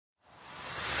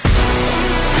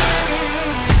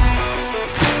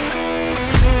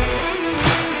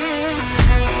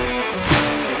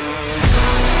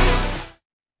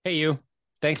Hey, you.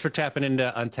 Thanks for tapping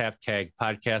into Untapped Keg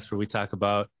podcast, where we talk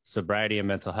about sobriety and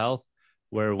mental health,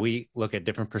 where we look at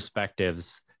different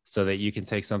perspectives so that you can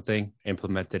take something,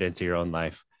 implement it into your own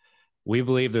life. We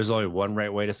believe there's only one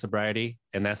right way to sobriety,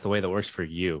 and that's the way that works for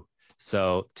you.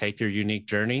 So take your unique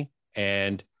journey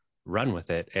and run with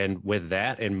it. And with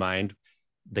that in mind,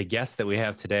 the guest that we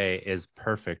have today is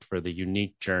perfect for the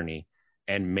unique journey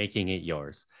and making it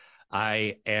yours.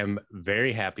 I am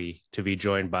very happy to be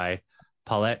joined by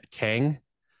Paulette Kengg.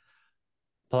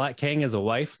 Paulette Kengg is a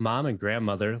wife, mom, and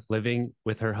grandmother living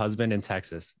with her husband in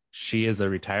Texas. She is a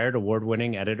retired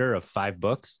award-winning editor of 5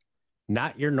 books.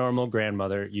 Not your normal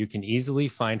grandmother, you can easily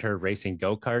find her racing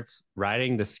go-karts,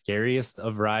 riding the scariest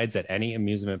of rides at any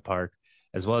amusement park,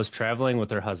 as well as traveling with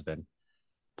her husband.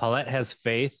 Paulette has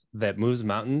faith that moves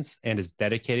mountains and is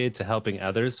dedicated to helping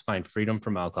others find freedom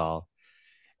from alcohol.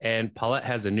 And Paulette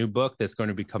has a new book that's going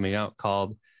to be coming out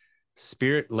called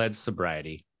Spirit-Led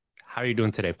Sobriety. How are you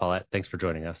doing today, Paulette? Thanks for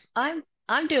joining us.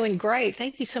 I'm doing great.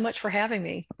 Thank you so much for having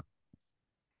me.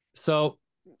 So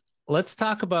let's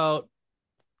talk about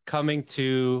coming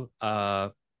to uh,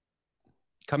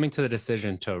 coming to the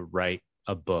decision to write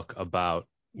a book about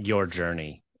your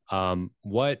journey.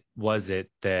 What was it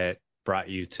that brought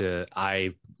you to,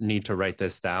 I need to write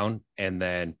this down and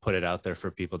then put it out there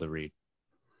for people to read?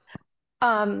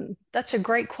 That's a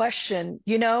great question.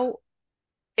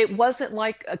 It wasn't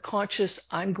like a conscious,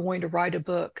 I'm going to write a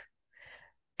book.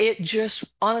 It just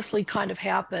honestly kind of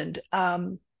happened.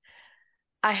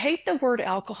 I hate the word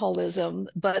alcoholism,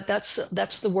 but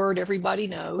that's the word everybody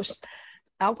knows.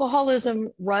 Alcoholism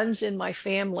runs in my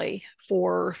family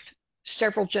for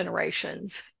several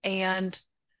generations, and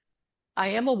I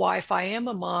am a wife, I am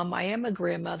a mom, I am a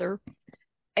grandmother,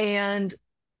 and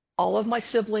all of my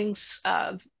siblings,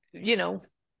 you know,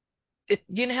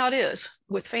 you know how it is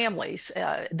with families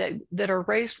that are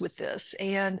raised with this.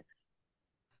 And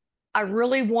I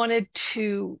really wanted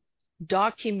to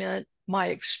document my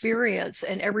experience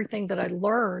and everything that I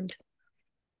learned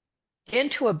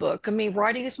into a book. I mean,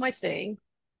 writing is my thing.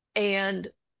 And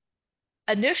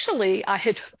initially, I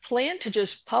had planned to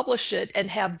just publish it and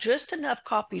have just enough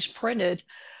copies printed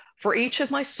for each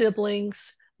of my siblings,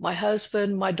 my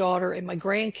husband, my daughter, and my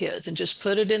grandkids, and just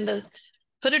put it in the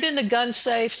gun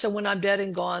safe, so when I'm dead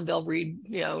and gone, they'll read,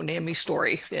 Nammy's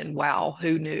story, and wow,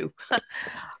 who knew?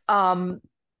 um,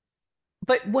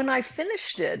 but when I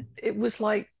finished it, it was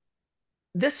like,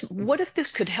 this, what if this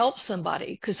could help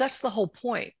somebody? Because that's the whole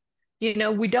point.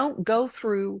 We don't go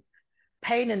through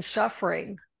pain and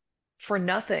suffering for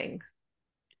nothing.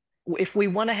 If we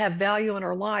want to have value in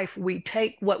our life, we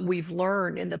take what we've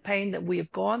learned in the pain that we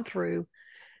have gone through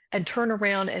and turn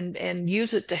around and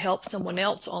use it to help someone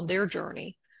else on their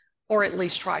journey, or at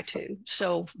least try to.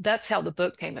 So that's how the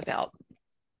book came about.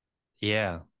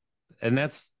 Yeah. And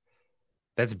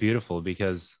that's beautiful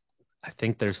because I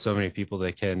think there's so many people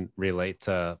that can relate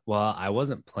to, well, I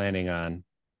wasn't planning on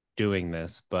doing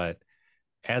this, but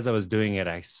as I was doing it,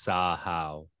 I saw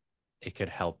how it could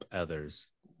help others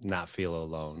not feel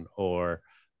alone, or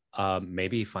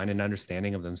maybe find an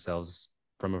understanding of themselves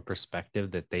from a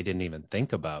perspective that they didn't even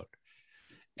think about.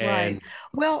 Right. And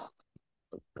Well,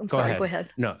 I'm go sorry, go ahead. ahead.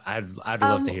 No, I'd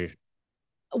love to Um, hear.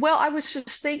 well, I was just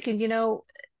thinking, you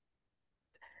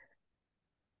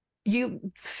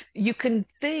you can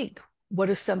think, what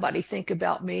does somebody think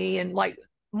about me? And like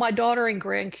my daughter and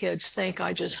grandkids think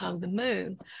I just hung the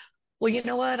moon. Well, you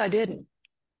know what? I didn't.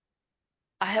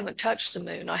 I haven't touched the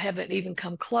moon. I haven't even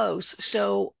come close.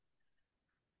 So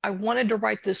I wanted to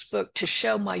write this book to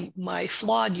show my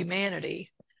flawed humanity,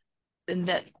 and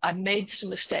that I made some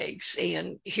mistakes.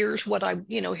 And here's what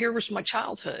here was my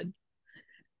childhood.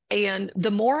 And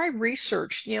the more I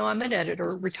researched, I'm an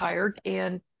editor, retired,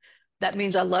 and that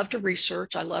means I love to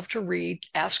research, I love to read,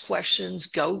 ask questions,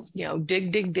 go,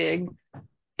 dig, dig, dig.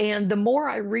 And the more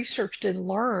I researched and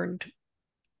learned,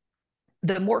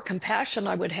 the more compassion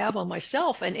I would have on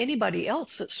myself and anybody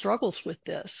else that struggles with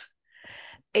this.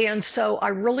 And so I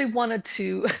really wanted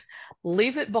to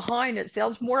leave it behind. It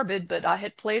sounds morbid, but I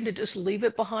had planned to just leave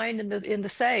it behind in the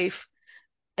safe,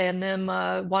 and then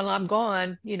while I'm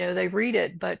gone, they read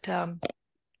it. But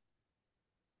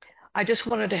I just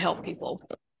wanted to help people,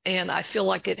 and I feel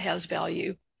like it has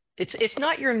value. It's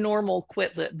not your normal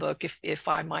quit lit book, if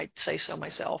I might say so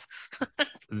myself.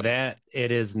 That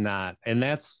it is not. And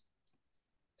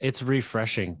it's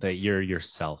refreshing that you're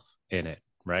yourself in it,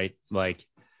 right? Like,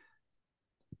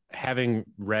 having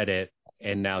read it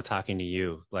and now talking to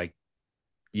you, like,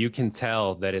 you can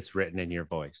tell that it's written in your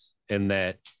voice and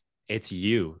that it's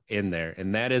you in there.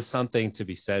 And that is something to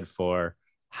be said for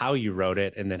how you wrote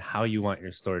it and then how you want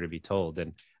your story to be told.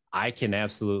 And I can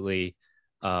absolutely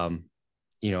um,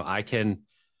 I can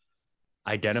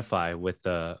identify with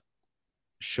the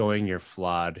showing your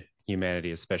flawed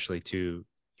humanity, especially to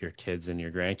your kids and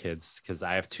your grandkids, because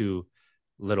I have two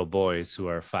little boys who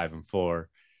are 5 and 4.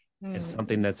 And Mm,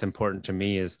 something that's important to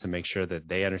me is to make sure that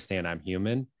they understand I'm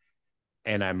human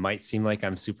and I might seem like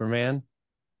I'm Superman,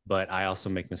 but I also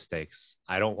make mistakes.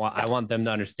 I yeah. want them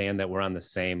to understand that we're on the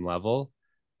same level,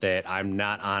 that I'm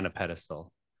not on a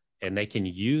pedestal. And they can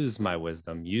use my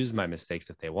wisdom, use my mistakes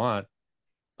if they want,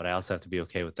 but I also have to be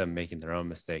okay with them making their own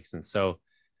mistakes. And so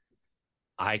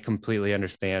I completely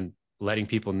understand letting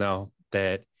people know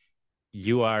that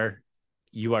you are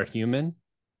you are human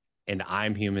and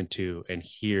I'm human too. And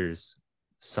here's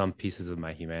some pieces of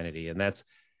my humanity. And that's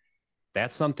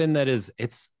something that is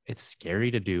it's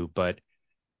scary to do, but it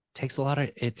takes a lot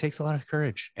of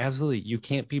courage. Absolutely. You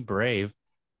can't be brave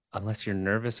unless you're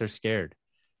nervous or scared.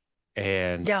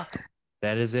 And Yeah.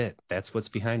 that is it. That's what's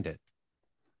behind it.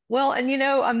 Well,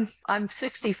 and I'm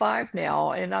 65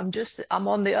 now, and I'm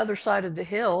on the other side of the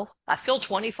hill. I feel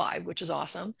 25, which is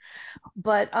awesome.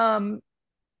 But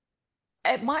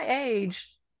at my age,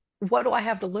 what do I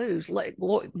have to lose? Like,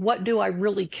 what do I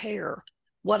really care?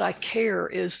 What I care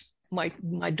is my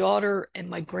daughter and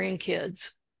my grandkids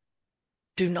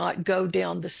do not go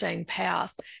down the same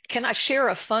path. Can I share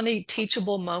a funny,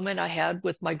 teachable moment I had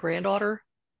with my granddaughter?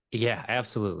 Yeah,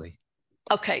 absolutely.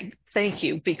 Okay, thank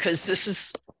you, because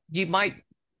you might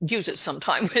use it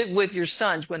sometime with your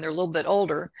sons when they're a little bit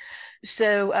older.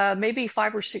 So maybe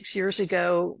 5 or 6 years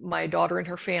ago, my daughter and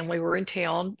her family were in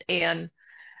town, and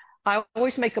I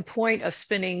always make a point of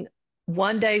spending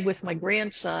one day with my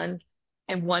grandson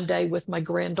and one day with my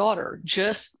granddaughter,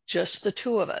 just the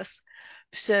two of us.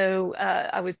 So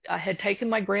I had taken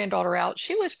my granddaughter out.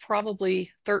 She was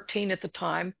probably 13 at the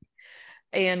time,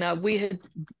 and we had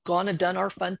gone and done our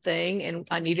fun thing, and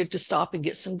I needed to stop and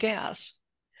get some gas.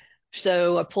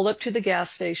 So I pulled up to the gas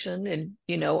station, and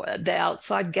the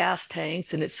outside gas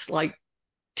tanks, and it's like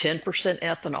 10%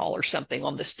 ethanol or something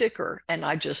on the sticker. And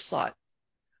I just thought,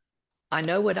 I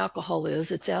know what alcohol is.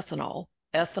 It's ethanol.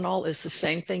 Ethanol is the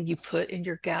same thing you put in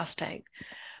your gas tank.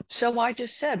 So I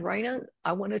just said, Raina,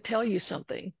 I want to tell you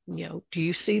something. Do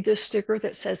you see this sticker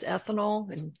that says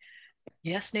ethanol? And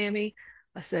yes, Nammy.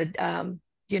 I said,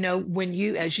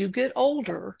 as you get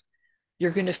older,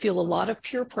 you're going to feel a lot of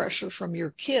peer pressure from your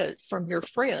kids, from your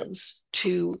friends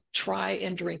to try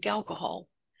and drink alcohol.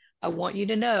 I want you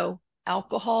to know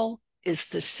alcohol is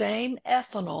the same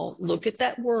ethanol. Look at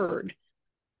that word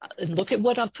and look at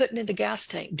what I'm putting in the gas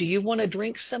tank. Do you want to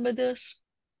drink some of this?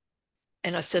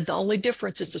 And I said, the only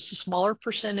difference is it's a smaller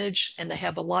percentage and they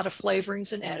have a lot of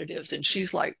flavorings and additives. And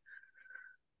she's like,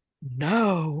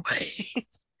 no.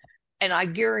 And I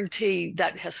guarantee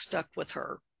that has stuck with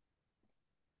her.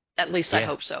 At least I Yeah.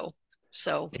 hope so.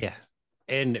 So, Yeah.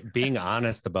 And being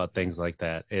honest about things like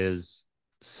that is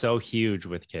so huge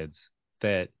with kids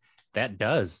that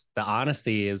the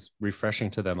honesty is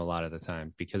refreshing to them a lot of the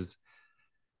time because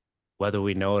whether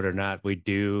we know it or not, we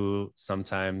do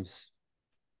sometimes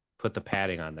put the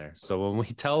padding on there. So when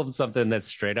we tell them something that's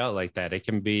straight out like that, it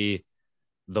can be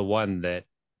the one that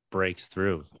breaks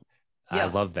through. I yeah.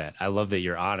 love that. I love that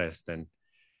you're honest and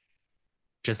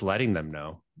just letting them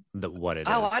know what it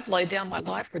Oh, is. I'd lay down my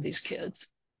life for these kids,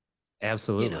 you know.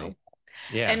 Absolutely.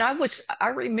 Yeah. And I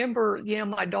remember,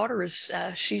 my daughter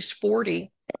she's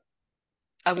 40.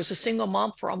 I was a single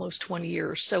mom for almost 20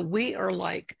 years. So we are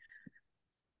like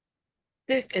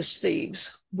thick as thieves.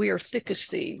 We are thick as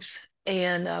thieves.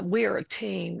 And we are a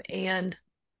team. And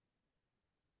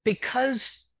because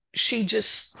she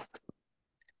just,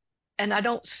 and I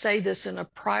don't say this in a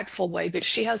prideful way, but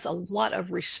she has a lot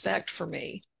of respect for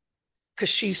me because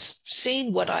she's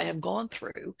seen what I have gone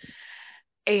through.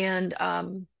 And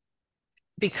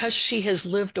because she has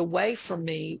lived away from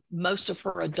me most of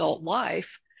her adult life,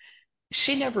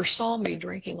 she never saw me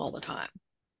drinking all the time.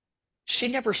 She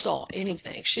never saw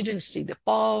anything. She didn't see the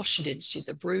falls, she didn't see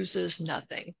the bruises,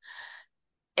 nothing.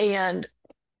 And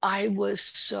I was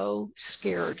so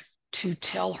scared to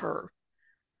tell her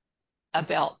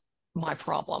about my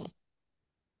problem,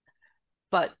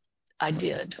 but I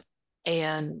did.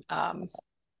 And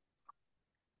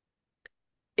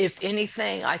if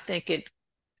anything, I think it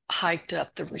hiked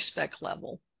up the respect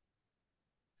level.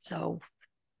 So,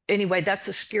 anyway, that's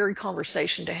a scary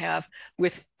conversation to have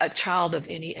with a child of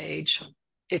any age.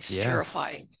 It's Yeah.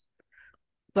 terrifying,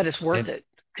 but it's worth And it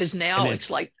because and now it's it's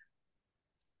like,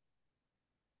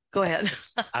 go ahead.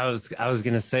 I was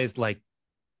gonna say it's like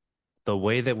the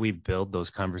way that we build those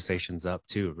conversations up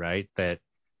too, right? That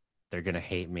they're gonna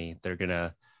hate me. They're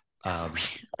gonna um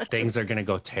things are gonna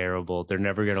go terrible. They're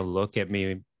never gonna look at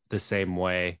me the same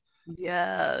way.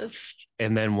 Yes.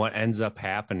 And then what ends up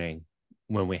happening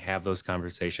when we have those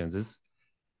conversations is,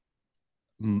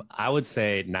 I would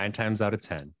say 9 times out of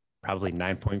 10, probably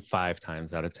 9.5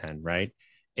 times out of 10, right?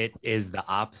 It is the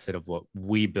opposite of what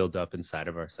we build up inside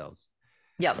of ourselves.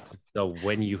 Yep. So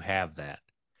when you have that,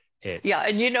 it, Yeah.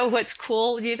 And you know what's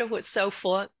cool? You know what's so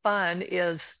fun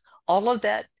is all of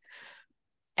that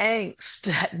angst,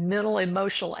 that mental,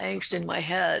 emotional angst in my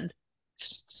head,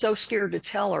 so scared to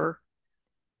tell her.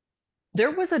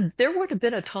 There would have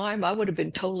been a time I would have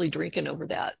been totally drinking over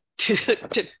that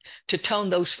to tone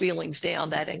those feelings down,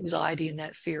 that anxiety and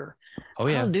that fear. oh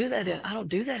I yeah, don't do that. I don't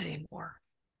do that anymore.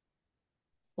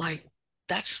 Like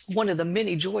that's one of the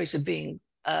many joys of being.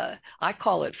 I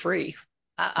call it free.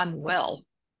 I'm well.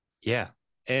 yeah.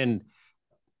 And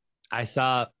I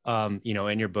saw, in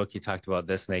your book, you talked about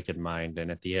this naked mind, and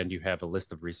at the end, you have a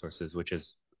list of resources, which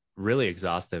is really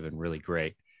exhaustive and really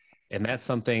great. And that's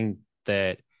something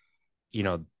that, you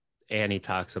know, Annie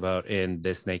talks about in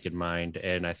This Naked Mind.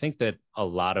 And I think that a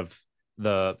lot of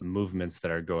the movements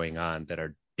that are going on that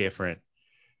are different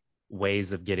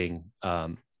ways of getting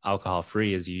alcohol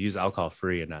free is you use alcohol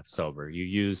free and not sober. You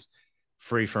use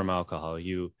free from alcohol.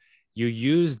 You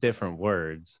use different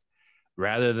words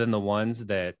rather than the ones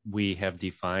that we have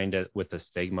defined with the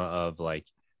stigma of like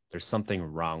there's something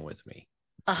wrong with me.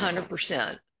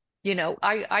 100%.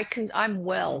 I'm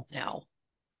well now.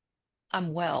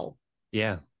 I'm well.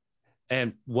 Yeah.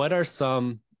 And what are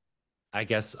some, I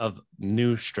guess, of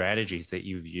new strategies that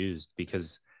you've used?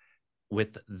 Because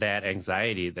with that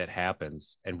anxiety that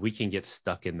happens, and we can get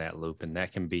stuck in that loop, and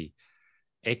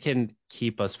it can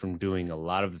keep us from doing a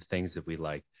lot of the things that we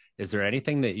like. Is there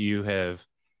anything that you have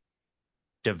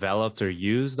developed or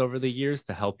used over the years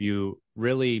to help you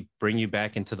really bring you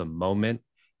back into the moment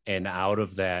and out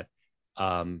of that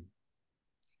um,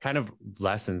 kind of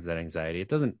lessens that anxiety? It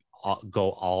doesn't go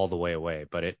all the way away,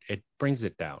 but it brings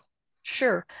it down.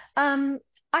 Sure. Um,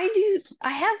 I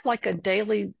have like a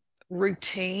daily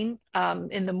routine.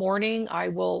 In the morning, I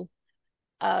will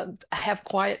have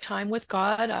quiet time with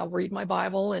God. I'll read my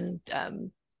Bible and,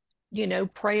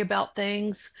 pray about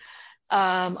things.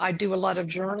 I do a lot of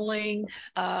journaling.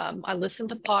 I listen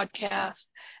to podcasts.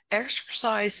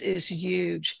 Exercise is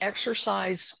huge.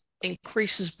 Exercise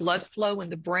increases blood flow in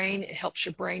the brain. It helps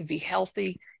your brain be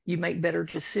healthy. You make better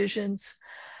decisions.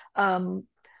 Um,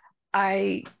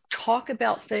 I talk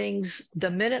about things the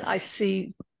minute I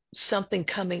see something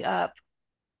coming up.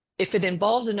 If it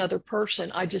involves another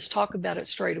person, I just talk about it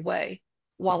straight away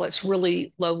while it's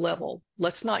really low level.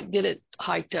 Let's not get it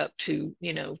hiked up to,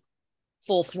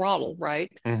 full throttle,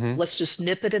 right? Mm-hmm. Let's just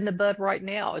nip it in the bud right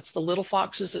now. It's the little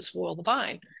foxes that spoil the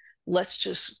vine. Let's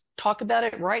just talk about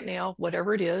it right now,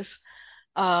 whatever it is.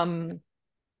 Um,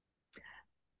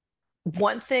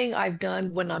 One thing I've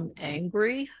done when I'm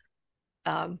angry,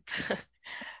 um,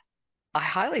 I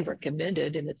highly recommend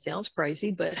it, and it sounds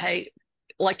crazy, but hey,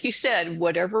 like you said,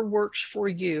 whatever works for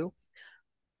you.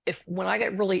 If when I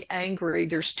get really angry,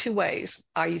 there's two ways.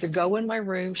 I either go in my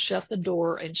room, shut the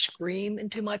door, and scream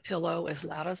into my pillow as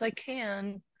loud as I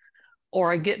can,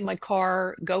 or I get in my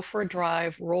car, go for a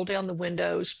drive, roll down the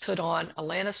windows, put on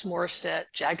Alanis Morissette,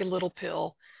 Jagged Little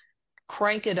Pill,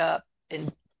 crank it up,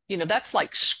 and that's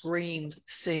like scream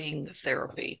sing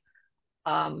therapy.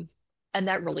 Um, and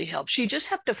that really helps. You just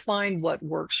have to find what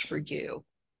works for you.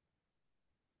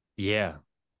 Yeah.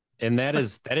 And that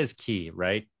is key,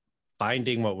 right?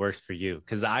 Finding what works for you.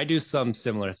 Because I do some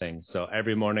similar things. So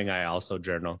every morning I also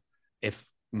journal. If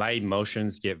my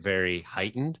emotions get very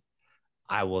heightened,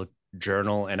 I will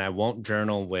journal, and I won't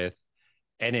journal with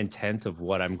an intent of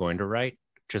what I'm going to write.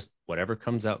 Just whatever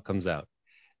comes out, comes out.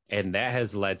 And that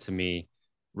has led to me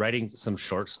writing some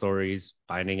short stories,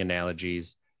 finding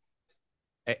analogies,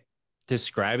 eh,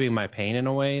 describing my pain in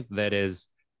a way that is,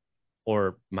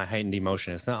 or my heightened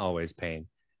emotion. It's not always pain,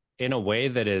 in a way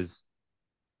that is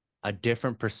a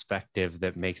different perspective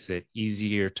that makes it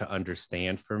easier to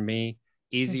understand for me,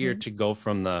 easier Hmm. to go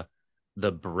from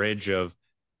the bridge of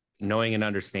knowing and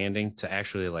understanding to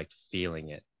actually like feeling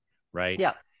it, right?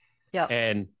 Yeah, yeah.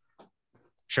 And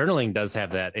journaling does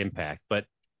have that impact. But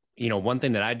one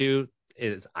thing that I do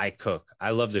is I cook.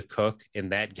 I love to cook,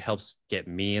 and that helps get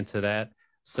me into that.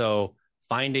 So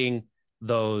finding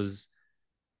those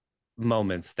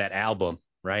moments, that album,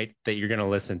 right, that you're going to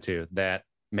listen to, that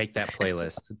make that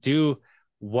playlist, do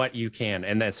what you can.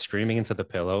 And that screaming into the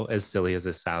pillow, as silly as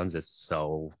it sounds, is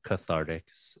so cathartic.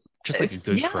 Just like a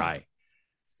good Yeah, cry.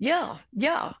 yeah,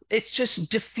 yeah. It's just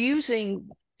diffusing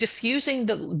deflating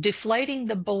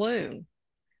the balloon,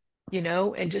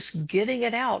 and just getting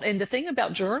it out. And the thing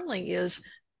about journaling is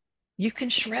you can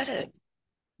shred it.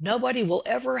 Nobody will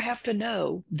ever have to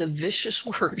know the vicious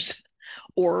words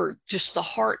or just the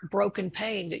heartbroken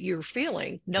pain that you're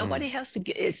feeling. Mm. Nobody has to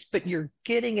get it, but you're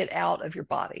getting it out of your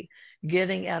body,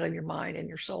 getting out of your mind and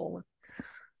your soul.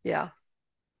 Yeah.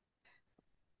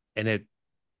 And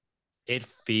it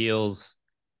feels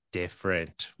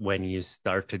different when you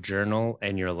start to journal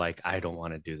and you're like, I don't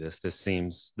want to do this.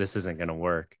 This isn't going to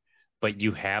work. But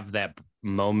you have that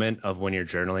moment of when you're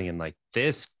journaling and like,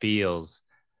 this feels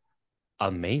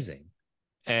amazing.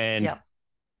 And Yeah.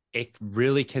 it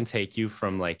really can take you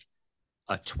from like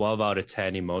a 12 out of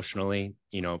 10 emotionally,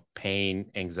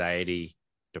 pain, anxiety,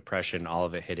 depression, all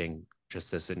of it hitting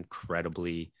just this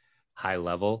incredibly high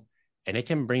level. And it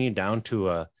can bring you down to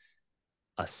a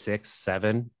 6,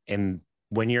 7. And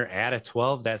when you're at a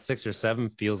 12, that 6 or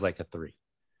 7 feels like a 3.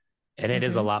 And it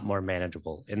is a Hmm. lot more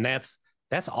manageable. And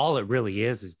that's all it really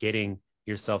is getting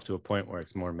yourself to a point where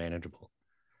it's more manageable.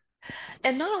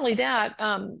 And not only that,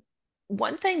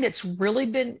 one thing that's really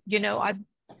been,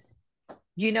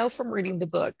 from reading the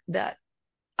book that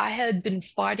I had been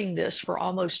fighting this for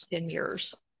almost 10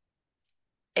 years.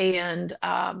 And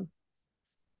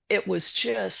it was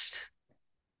just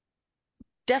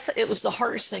it was the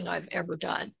hardest thing I've ever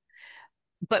done.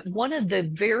 But one of the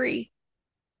very,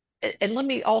 and let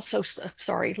me also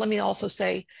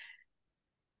say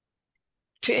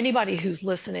to anybody who's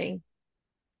listening,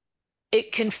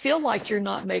 it can feel like you're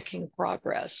not making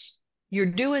progress.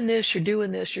 You're doing this, you're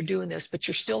doing this, you're doing this, but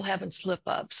you're still having slip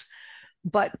ups.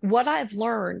 But what I've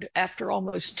learned after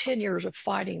almost 10 years of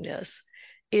fighting this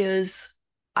is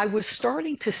I was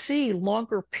starting to see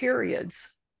longer periods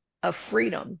of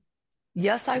freedom.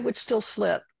 Yes, I would still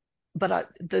slip, but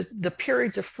the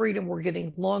periods of freedom were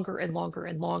getting longer and longer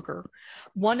and longer.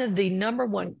 One of the number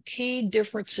one key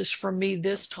differences for me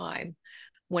this time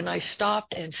when I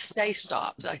stopped and stay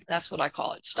stopped, that's what I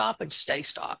call it, stop and stay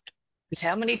stopped. Because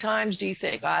how many times do you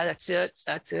think, that's it,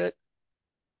 and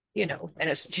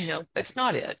it's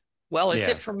not it. Well, it's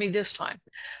Yeah. it for me this time.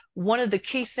 One of the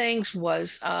key things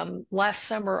was last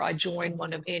summer I joined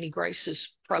one of Annie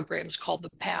Grace's programs called The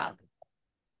Path.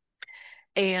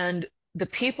 And the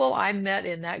people I met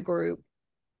in that group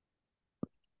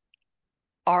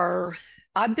are,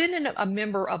 I've been a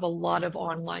member of a lot of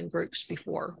online groups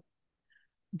before,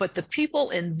 but the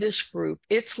people in this group,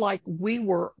 it's like we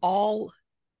were all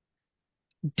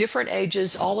different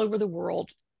ages all over the world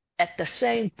at the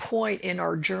same point in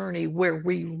our journey where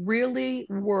we really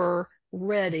were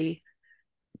ready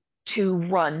to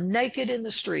run naked in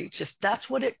the streets. If that's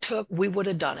what it took, we would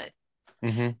have done it.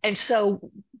 Hmm. And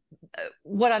so,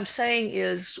 what I'm saying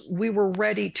is, we were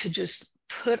ready to just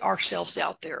put ourselves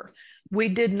out there. We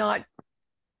did not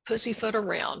pussyfoot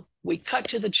around. We cut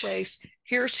to the chase.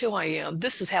 Here's who I am.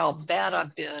 This is how bad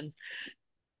I've been.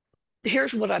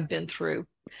 Here's what I've been through.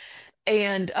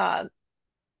 And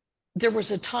there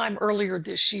was a time earlier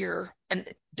this year, and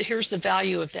here's the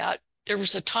value of that. There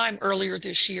was a time earlier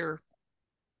this year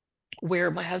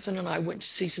where my husband and I went to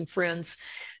see some friends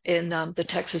in the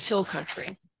Texas Hill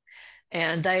Country,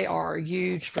 and they are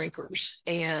huge drinkers.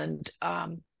 And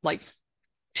like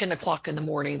 10 o'clock in the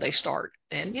morning, they start.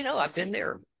 And, I've been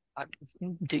there. I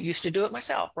used to do it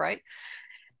myself, right?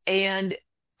 And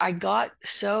I got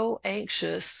so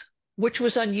anxious, which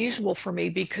was unusual for me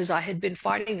because I had been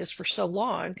fighting this for so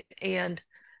long and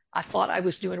I thought I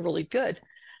was doing really good.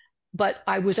 But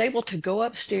I was able to go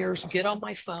upstairs, get on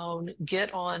my phone,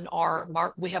 get on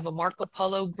we have a Marco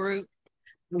Polo group.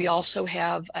 We also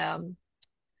have,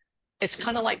 it's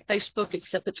kind of like Facebook,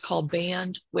 except it's called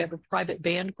Band. We have a private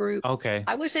band group. Okay.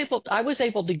 I was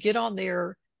able to get on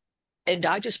there and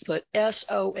I just put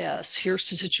SOS, here's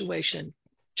the situation.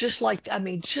 Just like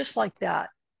that.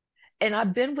 And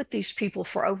I've been with these people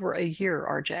for over a year,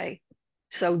 RJ.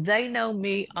 So they know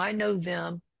me, I know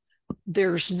them.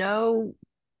 There's no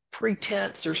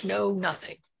pretense, there's no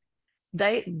nothing.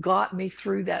 They got me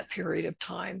through that period of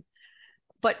time.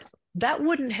 But that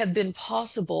wouldn't have been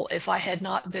possible if I had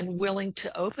not been willing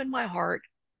to open my heart,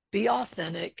 be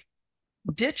authentic,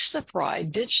 ditch the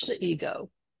pride, ditch the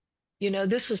ego.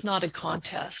 This is not a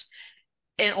contest.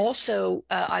 And also,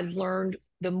 I learned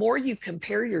the more you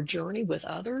compare your journey with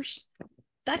others,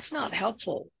 that's not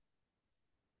helpful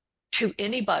to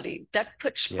anybody. That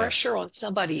puts Yeah. pressure on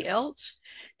somebody else.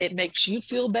 It makes you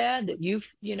feel bad that you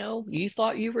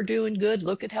thought you were doing good.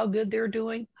 Look at how good they're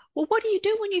doing. Well, what do you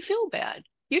do when you feel bad?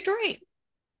 You drink.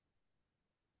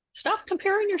 Stop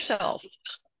comparing yourself.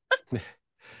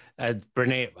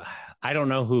 Brene, I don't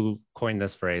know who coined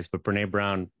this phrase, but Brene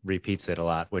Brown repeats it a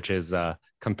lot, which is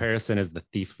comparison is the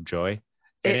thief of joy.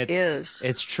 And It is.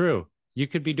 it's true. You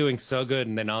could be doing so good,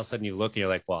 and then all of a sudden you look and you're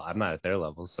like, well, I'm not at their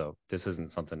level, so this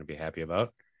isn't something to be happy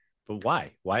about. but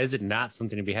why? Why is it not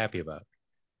something to be happy about?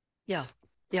 Yeah.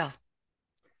 Yeah.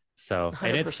 So,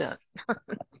 and 100%.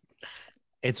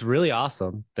 it's really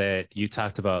awesome that you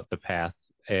talked about the path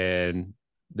and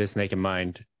This Naked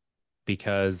Mind,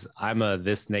 because I'm a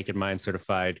This Naked Mind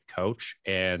certified coach,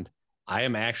 and I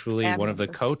am actually one of the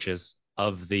Fabulous. coaches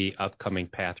of the upcoming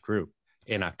path group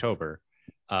in October.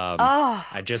 Um, I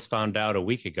Ah, just found out a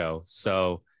week ago.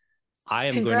 So I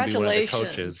am going to be one of the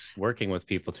congratulations. coaches working with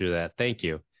people through that. Thank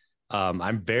you.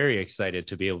 I'm very excited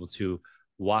to be able to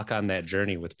walk on that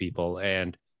journey with people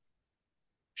and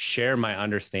share my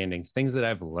understandings, things that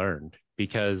I've learned,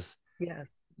 because Yes.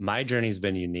 my journey's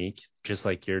been unique, just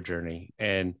like your journey.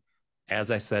 And as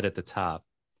I said at the top,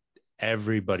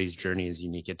 everybody's journey is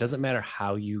unique. It doesn't matter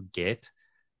how you get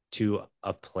to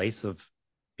a place of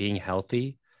being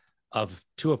healthy, of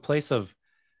to a place of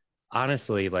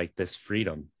honestly like this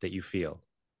freedom that you feel.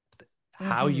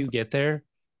 How Hmm. you get there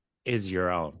is your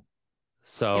own. Yeah.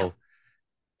 So,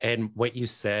 and what you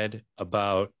said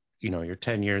about, your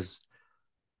 10 years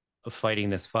of fighting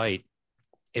this fight,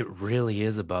 it really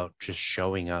is about just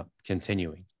showing up,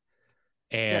 continuing,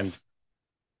 Yes. and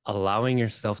allowing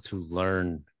yourself to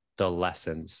learn the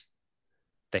lessons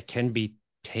that can be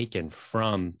taken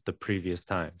from the previous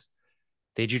times.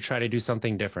 Did you try to do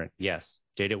something different? Yes.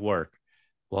 Did it work?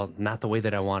 Well, not the way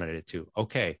that I wanted it to.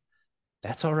 Okay,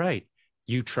 that's all right.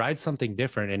 You tried something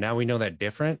different, and now we know that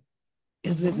different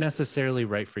isn't Hmm. necessarily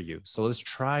right for you. So let's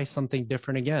try something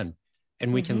different again.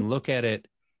 And we Hmm. can look at it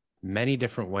many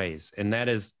different ways. And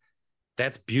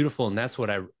that's beautiful. And that's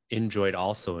what I enjoyed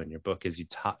also in your book is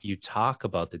you talk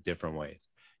about the different ways.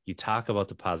 You talk about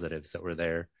the positives that were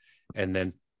there, and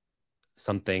then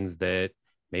some things that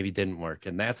maybe didn't work.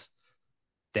 And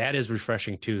that is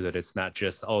refreshing too, that it's not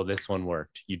just, oh, this one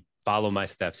worked. You follow my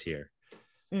steps here.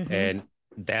 Hmm. And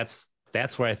that's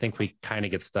where I think we kind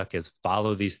of get stuck is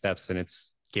follow these steps and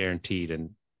it's guaranteed.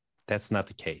 And that's not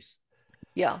the case.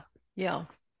 Yeah. Yeah.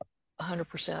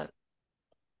 100%.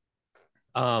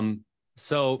 Um,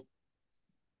 so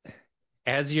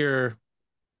as you're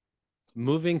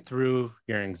moving through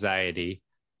your anxiety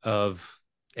of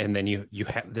and then you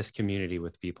have this community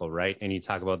with people, right? And you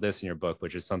talk about this in your book,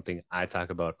 which is something I talk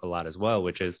about a lot as well,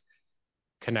 which is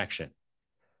connection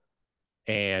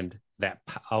and that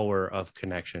power of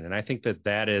connection. And I think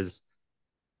that is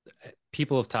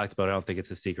people have talked about, I don't think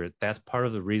it's a secret. That's part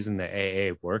of the reason that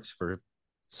AA works for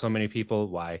so many people,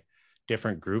 why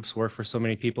different groups work for so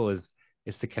many people is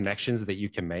the connections that you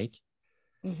can make.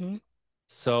 Hmm.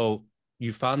 So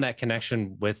you found that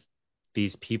connection with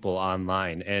these people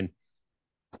online, and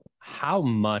how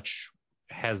much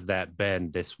has that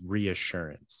been this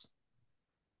reassurance?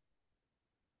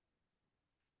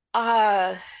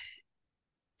 Uh,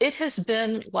 it has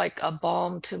been like a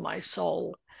balm to my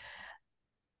soul.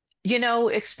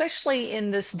 Especially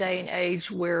in this day and age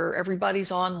where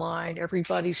everybody's online,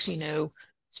 everybody's,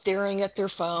 staring at their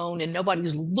phone and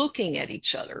nobody's looking at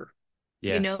each other.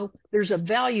 Yeah. There's a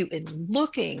value in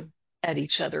looking at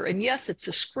each other. And yes, it's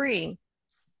a screen,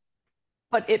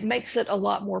 but it makes it a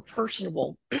lot more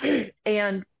personable.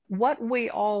 And what we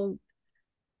all,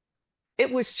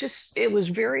 it was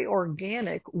very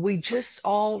organic. We just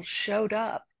all showed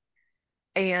up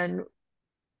and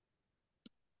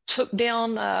took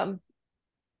down,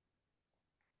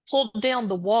 pulled down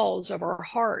the walls of our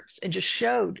hearts and just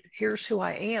showed, here's who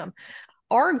I am.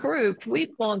 Our group,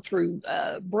 we've gone through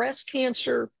breast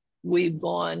cancer, we've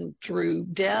gone through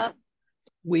death,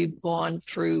 we've gone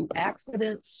through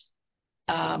accidents,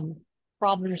 um,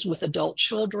 problems with adult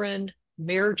children,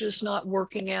 marriages not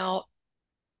working out,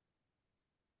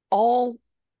 all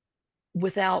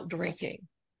without drinking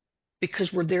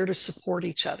because we're there to support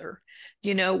each other.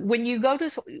 When you go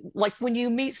to, like, when you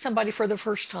meet somebody for the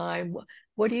first time,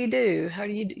 what do you do? How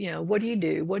do what do you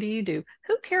do? What do you do?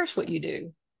 Who cares what you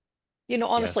do?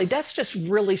 Honestly, Yes. that's just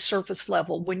really surface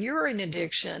level. When you're in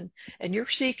addiction and you're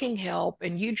seeking help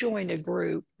and you join a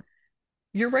group,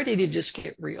 you're ready to just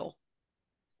get real.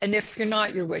 And if you're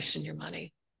not, you're wasting your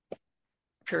money,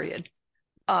 period.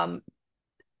 Um,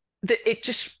 it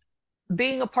just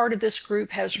being a part of this group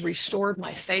has restored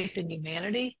my faith in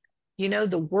humanity.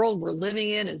 The world we're living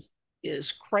in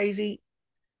is crazy.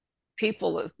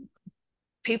 People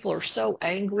people are so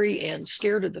angry and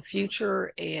scared of the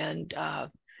future and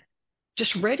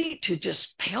just ready to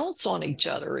just pounce on each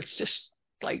other. It's just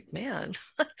like, man,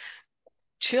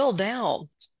 chill down.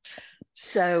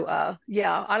 So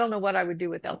yeah, I don't know what I would do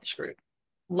without this group.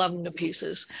 Love them to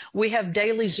pieces. We have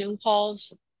daily Zoom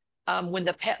calls. When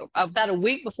about a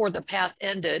week before the path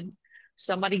ended,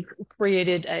 somebody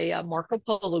created a Marco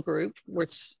Polo group,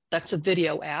 which that's a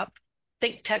video app.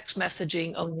 Think text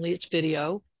messaging only it's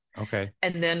video. Okay.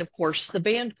 And then, of course, the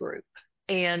band group.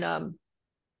 And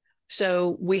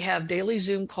so we have daily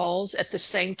Zoom calls at the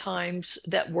same times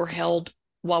that were held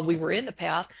while we were in the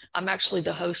path. I'm actually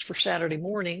the host for Saturday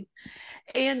morning.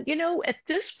 And, at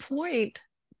this point,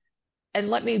 and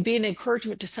let me be an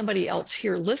encouragement to somebody else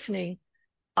here listening,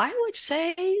 I would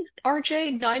say,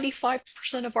 RJ, 95%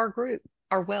 of our group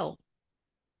are well.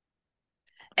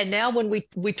 And now when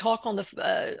we talk on the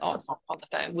on the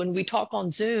phone, when we talk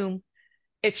on Zoom,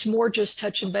 it's more just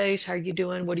touching base. How are you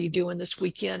doing? What are you doing this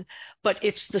weekend? But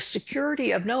it's the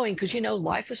security of knowing, because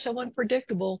life is so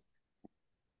unpredictable.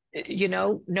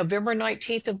 November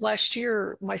 19th of last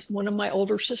year, one of my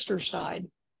older sisters died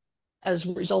as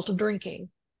a result of drinking.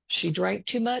 She drank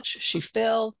too much. She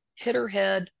fell, hit her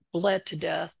head, bled to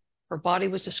death. Her body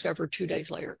was discovered 2 days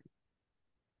later.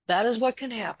 That is what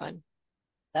can happen.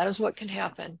 That is what can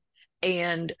happen.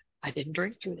 And I didn't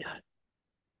drink through that.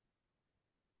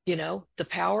 The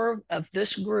power of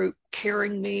this group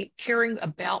caring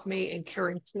about me and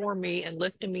caring for me and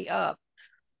lifting me up.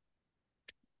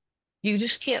 You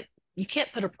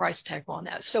can't put a price tag on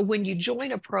that. So when you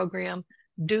join a program,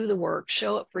 do the work,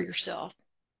 show up for yourself.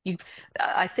 You,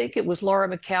 I think it was Laura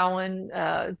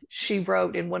McCowan. She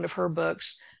wrote in one of her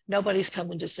books, "Nobody's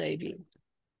coming to save you."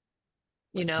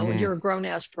 And Mm, you're a grown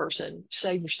ass person.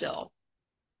 Save yourself.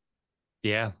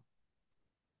 yeah.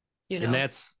 You And know.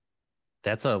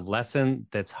 that's a lesson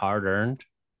that's hard earned,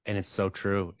 and it's so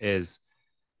true, is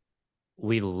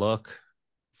we look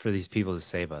for these people to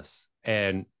save us.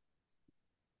 And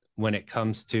when it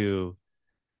comes to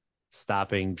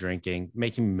stopping drinking,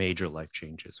 making major life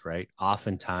changes, right?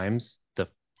 Oftentimes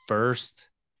first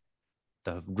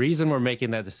the reason we're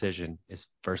making that decision is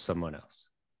for someone else.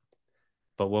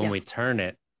 But when Yeah. we turn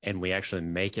it and we actually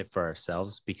make it for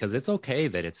ourselves, because it's okay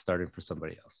that it started for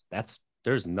somebody else.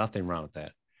 There's nothing wrong with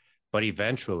that. But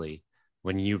eventually,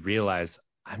 when you realize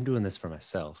I'm doing this for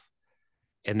myself,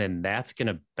 and then that's going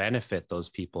to benefit those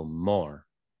people more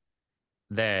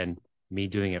than me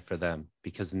doing it for them,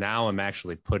 because now I'm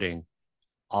actually putting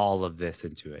all of this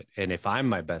into it. And if I'm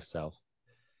my best self,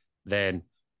 then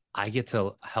I get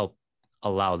to help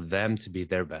allow them to be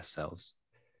their best selves.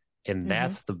 And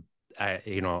Hmm.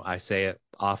 I say it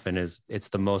often, is it's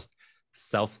the most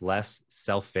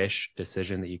selfish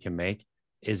decision that you can make,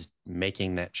 is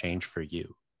making that change for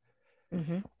you.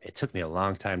 Hmm. It took me a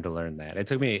long time to learn that. It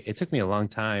took me a long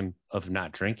time of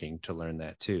not drinking to learn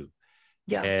that too.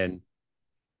 Yeah. And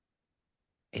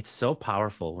it's so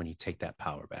powerful when you take that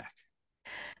power back.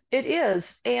 It is.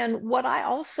 And what I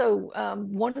also,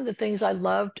 one of the things I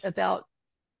loved about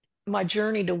my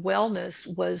journey to wellness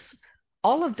was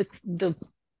all of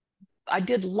I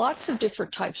did lots of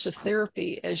different types of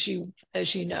therapy, as you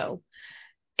know,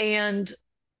 and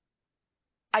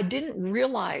I didn't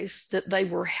realize that they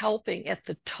were helping at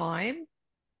the time.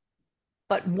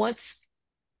 But once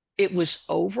it was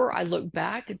over, I look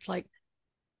back, it's like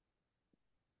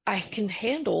I can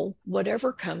handle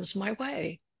whatever comes my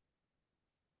way.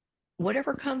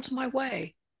 Whatever comes my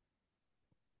way.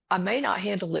 I may not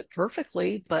handle it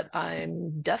perfectly, but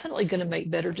I'm definitely going to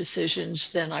make better decisions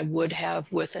than I would have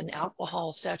with an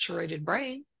alcohol saturated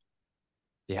brain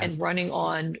Yeah. and running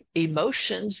on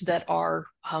emotions that are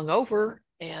hungover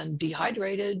and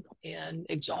dehydrated and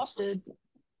exhausted,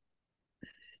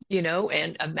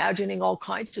 and imagining all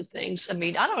kinds of things. I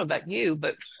mean, I don't know about you,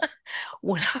 but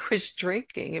when I was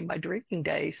drinking in my drinking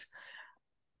days,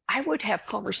 I would have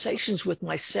conversations with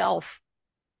myself,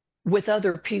 with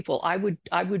other people. I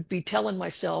would be telling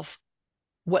myself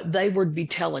what they would be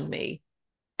telling me,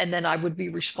 and then I would be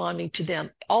responding to them.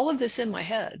 All of this in my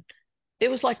head. It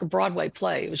was like a Broadway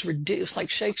play. It was ridiculous, like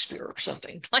Shakespeare or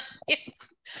something.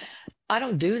 I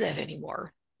don't do that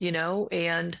anymore,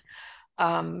 and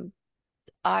um,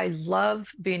 I love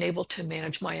being able to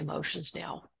manage my emotions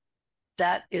now.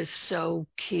 That is so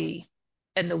key.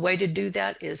 And the way to do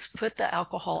that is put the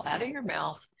alcohol out of your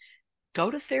mouth,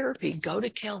 go to therapy, go to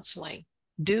counseling,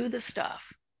 do the stuff,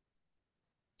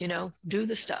 do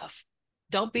the stuff.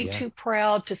 Don't be Yeah. too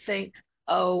proud to think,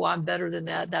 oh, I'm better than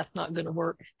that. That's not going to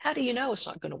work. How do you know it's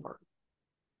not going to work?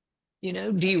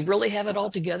 Do you really have it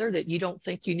all together that you don't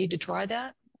think you need to try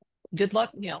that? Good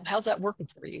luck. How's that working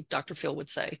for you? Dr. Phil would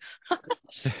say.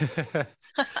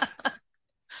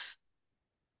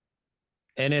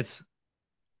 And it's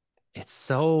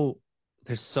so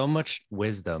there's so much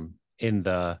wisdom in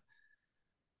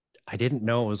I didn't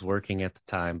know it was working at the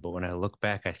time, but when I look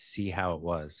back, I see how it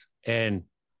was. And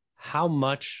how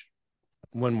much,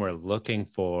 when we're looking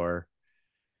for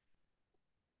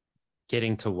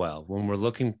getting to well, when we're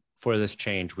looking for this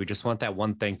change, we just want that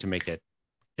one thing to make it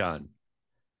done.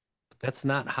 But that's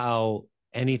not how.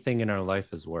 anything in our life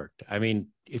has worked. I mean,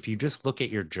 if you just look at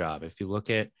your job, if you look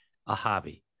at a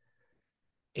hobby,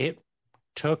 it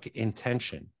took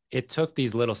intention. It took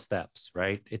these little steps,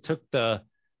 right? It took the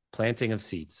planting of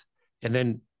seeds. And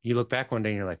then you look back one day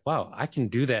and you're like, wow, I can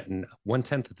do that in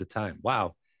 1/10 of the time.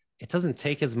 Wow. It doesn't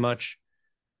take as much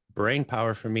brain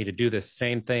power for me to do this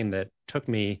same thing that took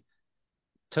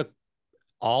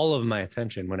all of my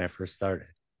attention when I first started.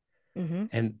 Mm-hmm.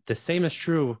 And the same is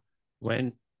true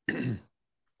when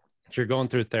you're going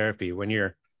through therapy, when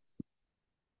you're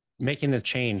making a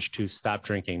change to stop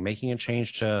drinking, making a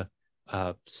change to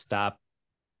stop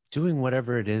doing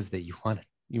whatever it is that you want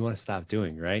to stop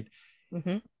doing, right?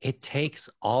 Mm-hmm. It takes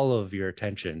all of your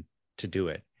attention to do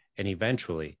it, and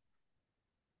eventually,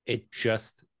 it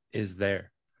just is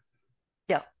there.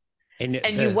 Yeah. And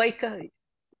And you the wake up.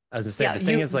 as I said, Yeah. the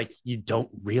thing is, like, you don't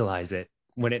realize it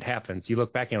when it happens. You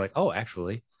look back and you're like, oh,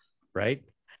 actually, right?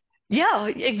 Yeah,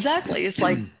 exactly. It's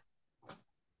like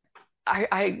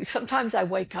I sometimes I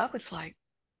wake up, it's like,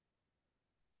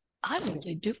 I'm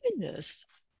really doing this.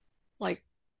 Like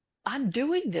I'm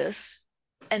doing this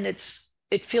and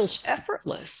it feels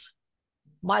effortless.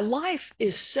 My life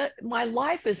is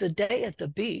a day at the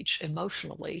beach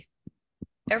emotionally.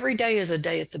 Every day is a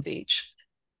day at the beach.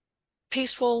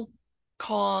 Peaceful,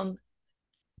 calm.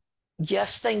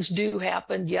 Yes, things do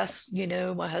happen. Yes,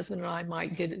 my husband and I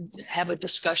might have a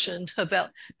discussion about,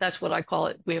 that's what I call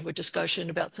it. We have a discussion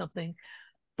about something,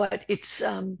 but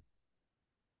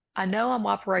I know I'm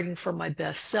operating from my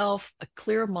best self, a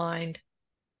clear mind.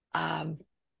 Um,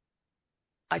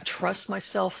 I trust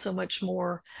myself so much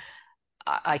more.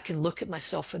 I can look at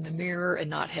myself in the mirror and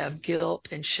not have guilt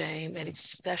and shame, and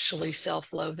especially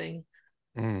self-loathing.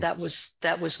 Mm,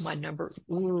 That was my number.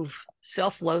 Ooh,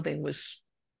 self-loathing was.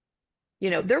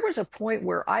 There was a point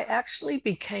where I actually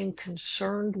became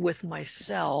concerned with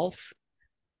myself.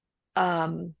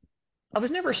 Um, I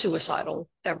was never suicidal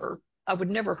ever. I would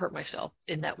never hurt myself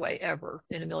in that way ever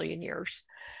in a million years.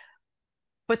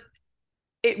 But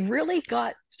it really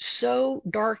got so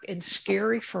dark and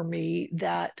scary for me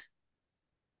that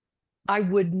I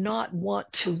would not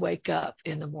want to wake up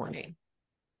in the morning.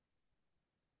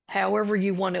 However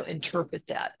you want to interpret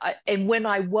that. And when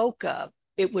I woke up,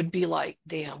 it would be like,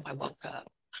 damn, I woke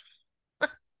up.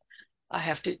 I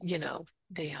have to,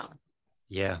 damn.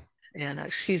 yeah. And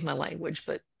excuse my language,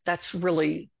 but that's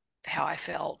really how I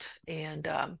felt. And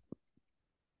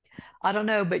I don't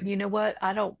know, but you know what?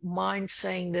 I don't mind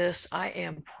saying this. I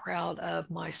am proud of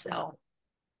myself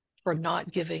for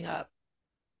not giving up.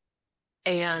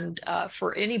 And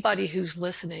for anybody who's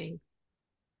listening,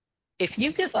 if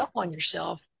you give up on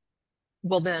yourself,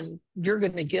 well, then you're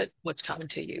going to get what's coming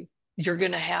to you. You're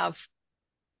going to have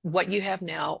what you have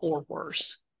now or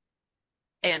worse.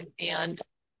 And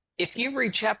if you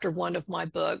read chapter 1 of my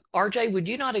book, RJ, would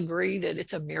you not agree that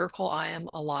it's a miracle I am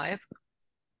alive?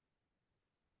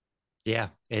 Yeah,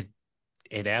 it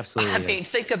I absolutely is. mean,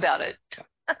 think about it.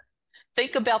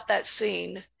 Think about that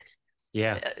scene.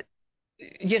 Yeah. Uh,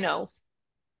 you know,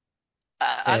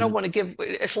 I don't And want to give.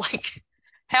 It's like,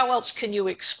 how else can you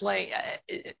explain?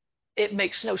 It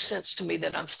makes no sense to me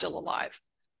that I'm still alive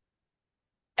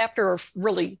after a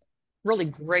really, really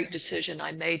great decision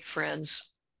I made, friends,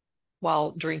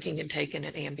 while drinking and taking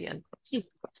an Ambien.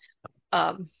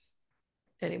 Um,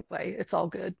 anyway, it's all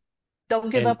good.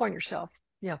 Don't give and up on yourself.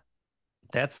 Yeah.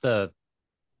 that's the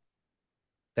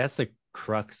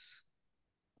crux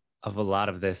of a lot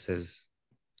of this is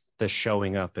the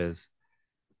showing up is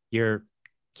you're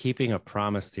keeping a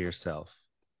promise to yourself.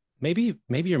 Maybe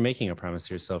you're making a promise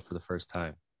to yourself for the first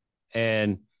time.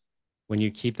 And when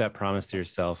you keep that promise to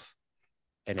yourself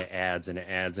and it adds and it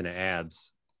adds and it adds,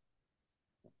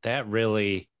 that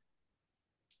really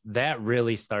that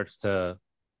really starts to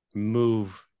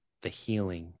move the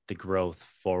healing, the growth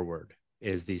forward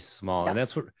is these small. Yeah. And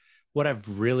that's what I've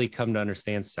really come to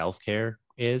understand self-care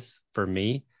is for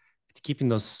me. It's keeping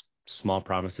those small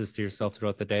promises to yourself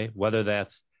throughout the day, whether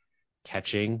that's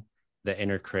catching the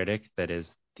inner critic that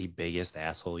is the biggest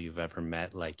asshole you've ever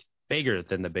met, like bigger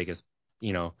than the biggest,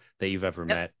 that you've ever Yep.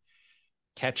 met,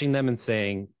 catching them and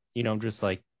saying, just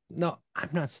like, no, I'm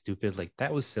not stupid. Like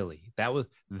that was silly. That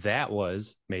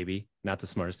was maybe not the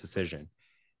smartest decision.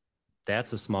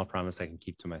 That's a small promise I can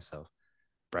keep to myself.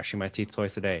 Brushing my teeth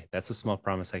twice a day. That's a small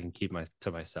promise I can keep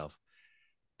to myself.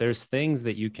 There's things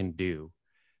that you can do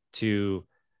to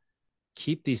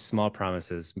keep these small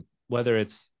promises, whether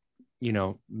it's,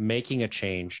 making a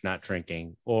change, not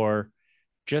drinking, or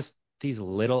just these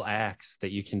little acts that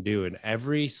you can do. And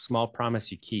every small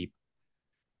promise you keep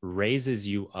raises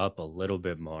you up a little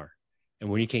bit more. And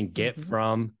when you can get Hmm.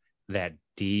 from that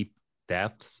deep,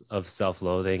 depths of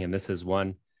self-loathing, and this is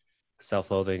one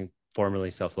self-loathing, formerly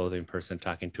self-loathing person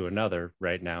talking to another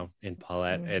right now in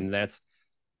Paulette, Mm-hmm. and that's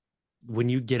when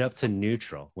you get up to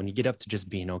neutral, when you get up to just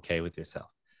being okay with yourself.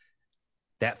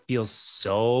 That feels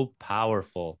so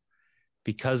powerful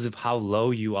because of how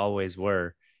low you always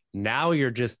were. Now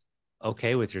you're just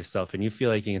okay with yourself and you feel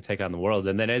like you can take on the world.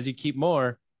 And then as you keep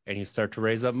more and you start to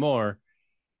raise up more,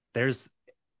 there's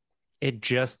it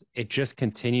just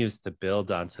continues to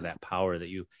build onto that power that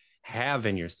you have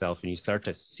in yourself, and you start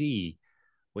to see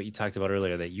what you talked about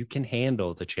earlier, that you can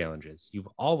handle the challenges. You've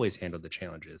always handled the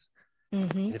challenges.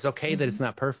 Mm-hmm. And it's okay that Mm-hmm. it's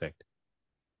not perfect.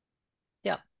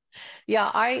 Yeah. Yeah.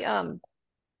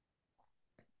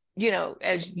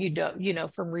 As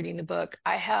from reading the book,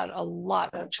 I had a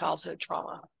lot of childhood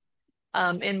trauma.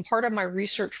 In part of my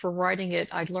research for writing it,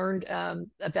 I learned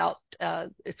about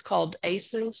it's called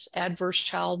ACEs,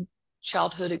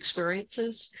 Childhood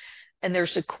Experiences, and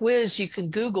there's a quiz you can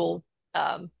Google,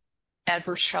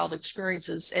 adverse child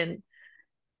experiences, and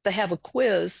they have a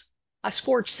quiz. I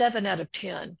scored 7 out of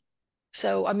 10.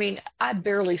 So, I mean, I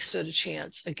barely stood a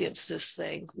chance against this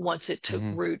thing once it took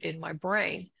Mm-hmm. root in my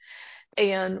brain.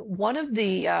 And one of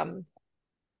the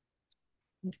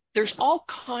there's all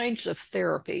kinds of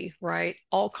therapy, right?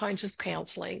 All kinds of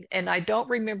counseling. And I don't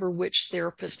remember which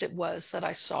therapist it was that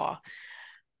I saw.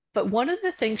 But one of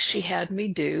the things she had me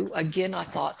do, again, I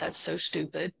thought that's so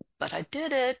stupid, but I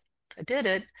did it. I did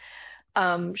it.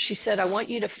 She said, I want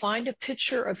you to find a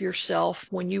picture of yourself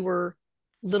when you were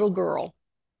little girl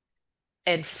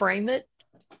and frame it,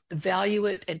 value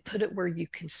it, and put it where you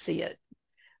can see it.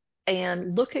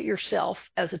 And look at yourself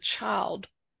as a child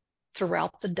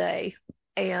throughout the day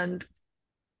and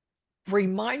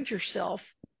remind yourself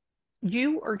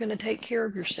you are going to take care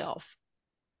of yourself,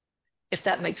 if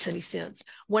that makes any sense.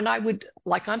 When I would,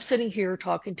 like I'm sitting here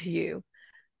talking to you,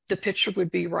 the picture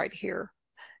would be right here.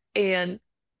 And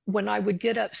when I would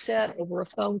get upset over a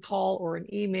phone call or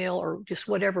an email or just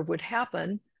whatever would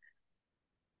happen,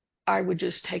 I would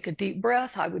just take a deep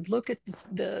breath. I would look at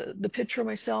the picture of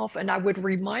myself and I would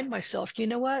remind myself, you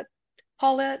know what,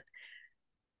 Paulette,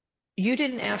 you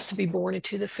didn't ask to be born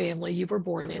into the family you were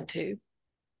born into.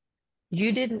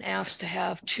 You didn't ask to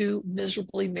have two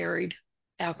miserably married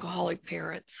alcoholic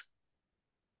parents.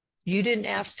 You didn't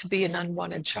ask to be an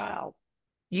unwanted child.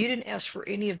 You didn't ask for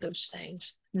any of those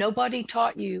things. Nobody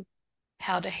taught you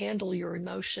how to handle your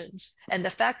emotions. And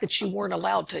the fact that you weren't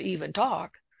allowed to even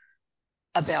talk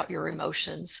about your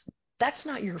emotions, that's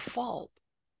not your fault.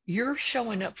 You're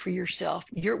showing up for yourself.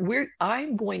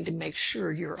 I'm going to make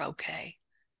sure you're okay.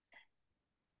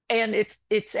 And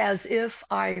it's as if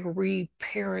I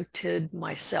reparented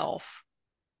myself.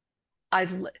 I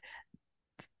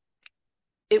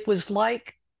It was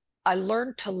like I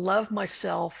learned to love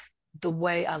myself the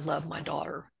way I love my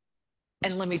daughter.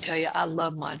 And let me tell you, I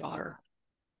love my daughter.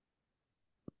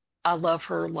 I love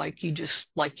her like you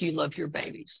love your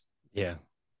babies. Yeah.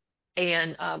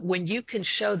 And when you can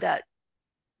show that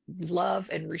love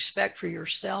and respect for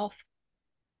yourself,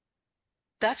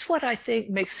 that's what I think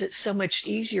makes it so much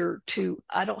easier to,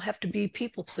 I don't have to be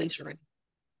people pleaser.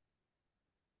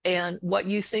 And what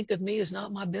you think of me is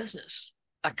not my business.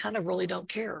 I kind of really don't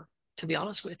care, to be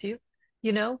honest with you.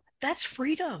 That's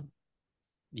freedom.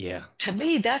 Yeah. To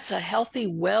me, that's a healthy,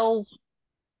 well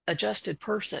adjusted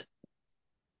person.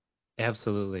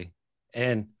 Absolutely.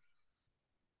 And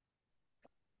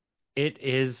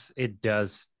it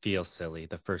does feel silly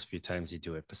the first few times you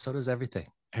do it, but so does everything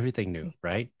new,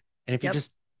 right? And if you Yep.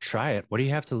 just try it, what do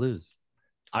you have to lose?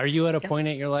 Are you at a Yep. point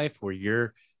in your life where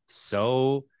you're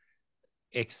so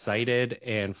excited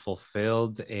and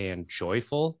fulfilled and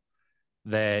joyful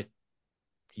that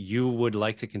you would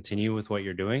like to continue with what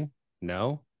you're doing?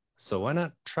 No. So why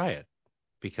not try it?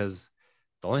 Because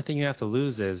the only thing you have to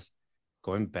lose is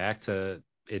going back to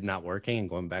it not working and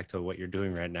going back to what you're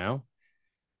doing right now.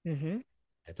 Hmm.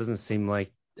 It doesn't seem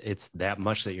like it's that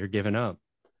much that you're giving up.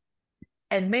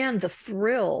 And man, the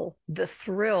thrill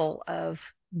of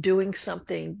doing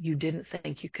something you didn't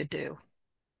think you could do,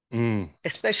 Mm,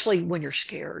 especially when you're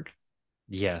scared,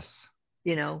 yes.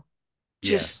 you know,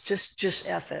 Yes. just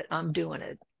F it. I'm doing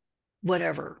it.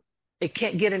 Whatever. It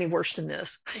can't get any worse than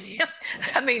this.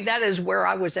 I mean, that is where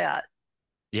I was at,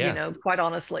 Yeah. quite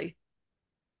honestly.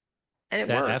 And it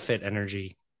That worked. effort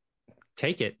energy.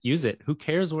 Take it, use it. Who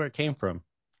cares where it came from?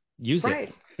 Use it.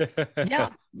 Right. Yeah.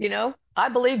 I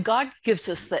believe God gives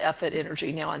us the effort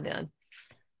energy now and then,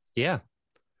 Yeah.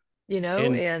 And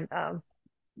and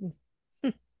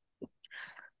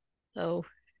so,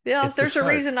 yeah, it's the there's a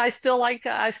start. reason I still like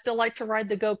to ride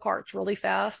the go-karts really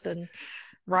fast and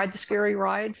ride the scary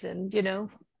rides, and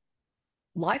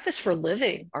life is for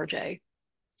living, RJ.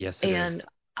 Yes, it is. And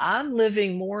I'm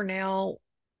living more now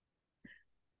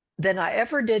than I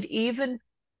ever did. Even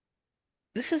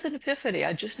this is an epiphany.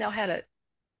 I just now had it.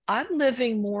 I'm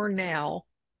living more now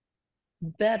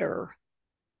better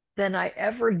than I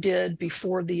ever did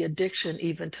before the addiction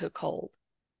even took hold,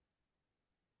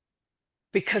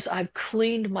 because I've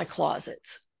cleaned my closets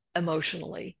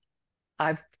emotionally.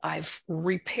 I've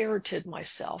reparented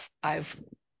myself. I've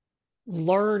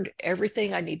learned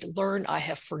everything I need to learn. I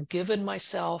have forgiven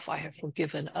myself. I have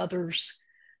forgiven others.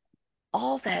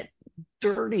 All that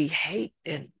dirty hate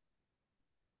and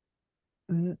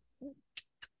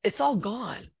it's all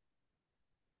gone.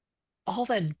 All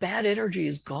that bad energy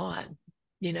is gone,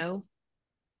 you know?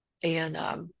 And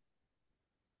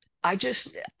I just,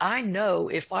 I know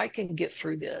if I can get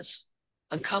through this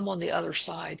and come on the other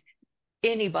side,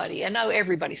 anybody, and I know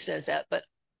everybody says that, but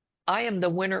I am the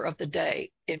winner of the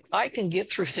day. If I can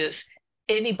get through this,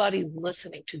 anybody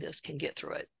listening to this can get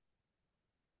through it.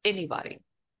 Anybody.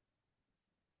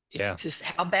 Yeah. Just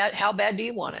how bad do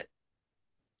you want it?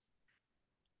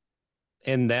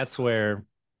 And that's where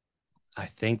I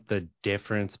think the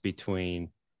difference between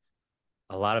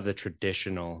a lot of the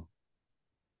traditional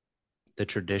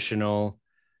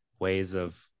ways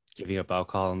of giving up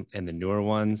alcohol and the newer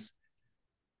ones,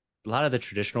 a lot of the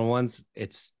traditional ones,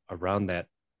 it's around that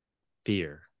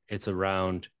fear. It's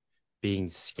around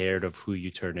being scared of who you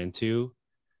turn into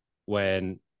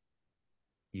when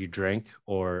you drink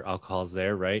or alcohol's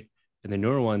there, right? And the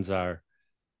newer ones are,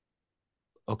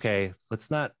 okay,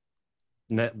 let's not,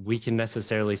 we can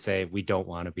necessarily say we don't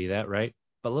want to be that, right?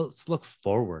 But let's look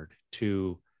forward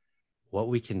to what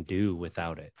we can do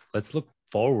without it. Let's look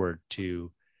forward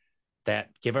to that,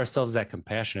 give ourselves that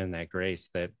compassion and that grace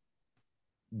that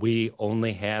we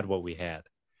only had what we had.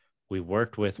 We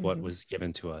worked with what Mm-hmm. was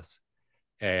given to us.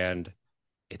 And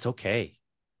it's okay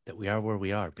that we are where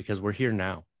we are because we're here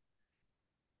now.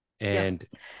 Yeah. And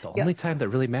the Yeah. only time that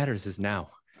really matters is now.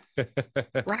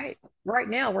 Right. Right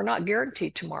now, we're not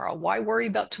guaranteed tomorrow. Why worry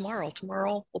about tomorrow?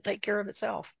 Tomorrow will take care of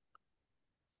itself,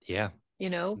 Yeah. you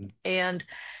know? And,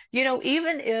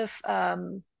 even if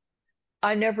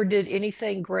I never did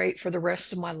anything great for the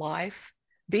rest of my life,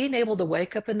 being able to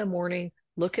wake up in the morning,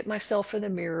 look at myself in the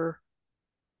mirror,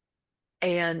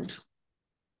 and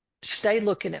stay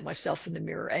looking at myself in the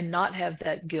mirror and not have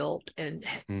that guilt and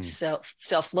Mm.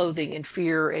 self-loathing and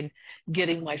fear and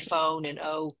getting my phone and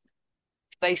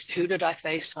who did I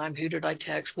FaceTime? Who did I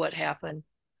text? What happened?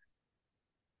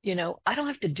 I don't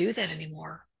have to do that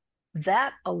anymore.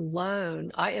 That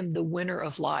alone, I am the winner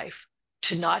of life,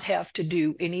 to not have to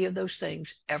do any of those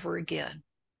things ever again.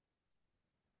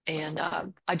 And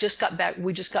I just got back.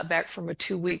 We just got back from a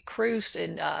 2-week cruise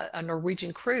in a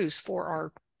Norwegian cruise for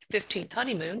our 15th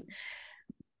honeymoon.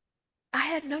 I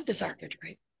had no desire to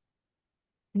drink,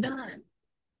 none.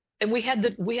 And we had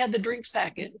the drinks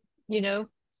packet. You know,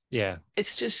 Yeah.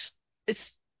 it's just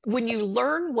it's when you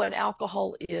learn what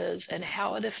alcohol is and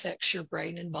how it affects your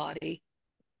brain and body.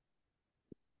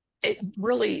 It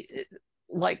really,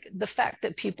 like the fact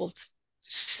that people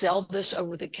sell this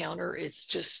over the counter, it's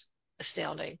just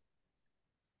astounding.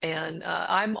 And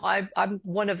I'm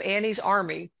one of Annie's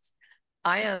army.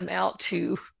 I am out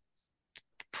to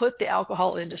put the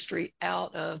alcohol industry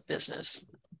out of business,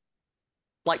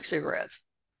 like cigarettes.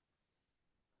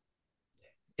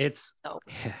 It's So,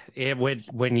 it would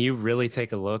when you really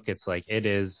take a look, it's like it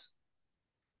is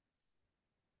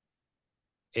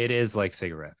like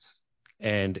cigarettes.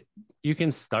 And you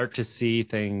can start to see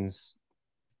things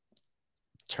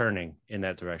turning in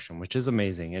that direction, which is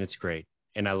amazing and it's great.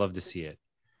 And I love to see it.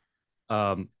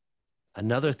 Um,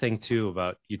 Another thing too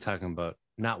about you talking about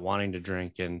not wanting to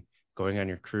drink and going on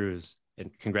your cruise,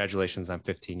 and congratulations on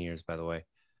 15 years, by the way.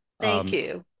 thank Um,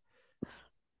 you.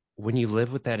 when you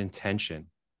live with that intention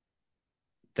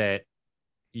that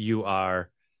you are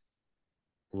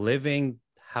living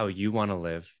how you want to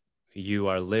live, you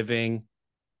are living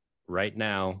right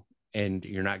now, and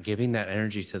you're not giving that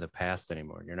energy to the past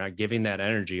anymore. You're not giving that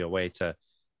energy away to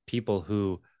people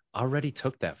who already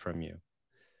took that from you.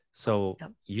 So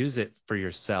Yep, use it for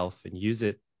yourself and use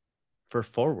it for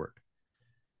forward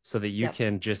so that you yep,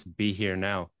 can just be here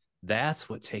now. That's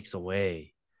what takes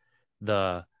away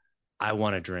the I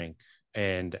want to drink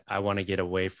and I want to get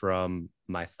away from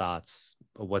my thoughts,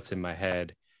 what's in my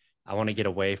head. I want to get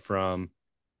away from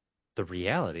the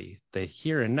reality, the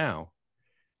here and now.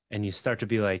 And you start to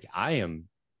be like,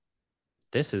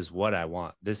 this is what I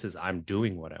want. I'm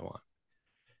doing what I want.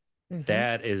 hmm,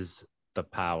 That is the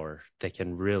power that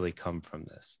can really come from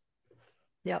this.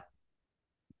 yep,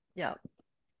 yep,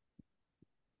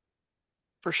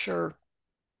 for sure.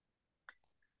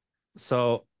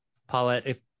 So, Paulette,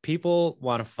 if people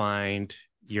want to find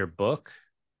your book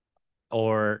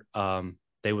or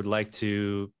they would like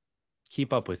to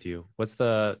keep up with you, what's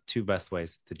the two best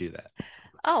ways to do that?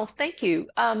 Oh, thank you.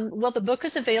 Well, the book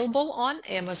is available on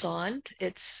Amazon.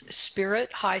 It's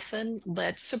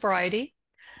Spirit-Led Sobriety.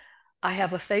 I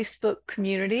have a Facebook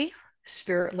community,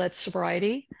 Spirit-Led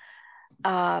Sobriety.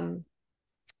 Um,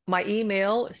 my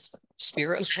email is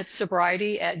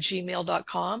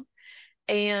spiritledsobriety@gmail.com.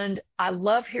 And I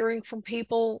love hearing from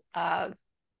people.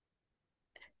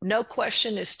 No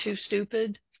question is too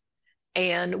stupid.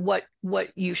 And what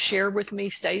you share with me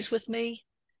stays with me.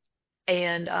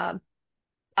 And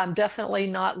I'm definitely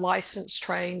not licensed,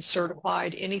 trained,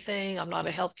 certified, anything. I'm not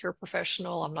a healthcare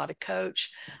professional. I'm not a coach.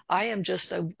 I am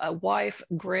just a wife,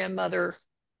 grandmother,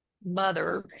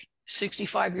 mother,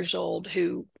 65 years old,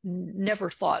 who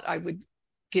never thought I would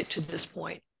get to this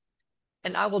point.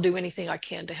 And I will do anything I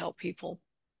can to help people.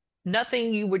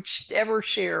 Nothing you would ever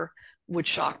share would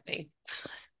shock me.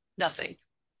 Nothing.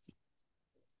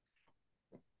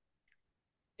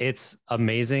 It's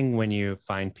amazing when you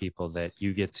find people that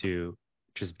you get to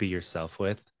just be yourself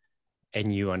with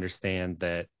and you understand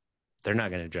that they're not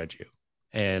going to judge you.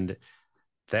 And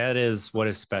that is what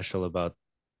is special about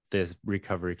this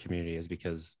recovery community is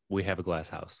because we have a glass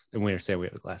house and we understand we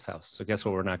have a glass house. So guess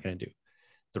what we're not going to do?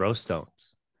 Throw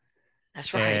stones.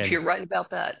 That's right. And You're right about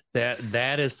that.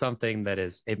 that is something that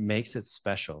is it makes it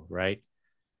special, right?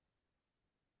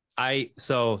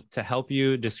 So to help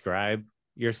you describe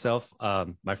yourself,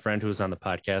 my friend who was on the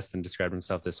podcast and described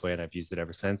himself this way, and I've used it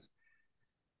ever since,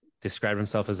 described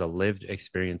himself as a lived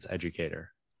experience educator.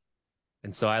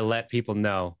 And so I let people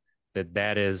know that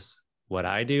that is what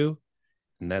I do,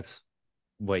 and that's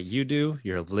what you do.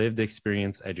 You're a lived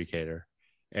experience educator.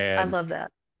 I And love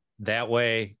that. that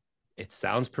way it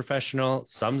sounds professional,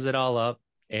 sums it all up,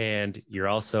 and you're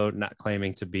also not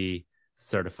claiming to be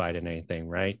certified in anything,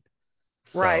 right?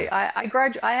 Right.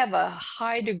 So I have a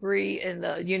high degree in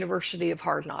the University of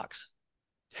Hard Knocks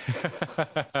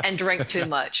and drink too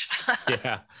much.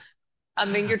 yeah, I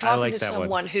mean, you're I talking like to that one.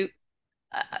 someone who,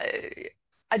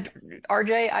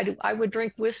 RJ, I would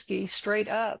drink whiskey straight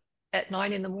up at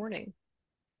 9 in the morning.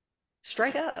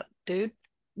 Straight up, dude.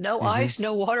 No Hmm. ice,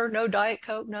 no water, no Diet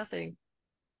Coke, nothing.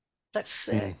 That's Mm.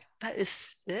 sick. That is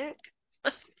sick.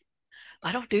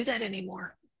 I don't do that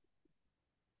anymore.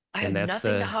 I have And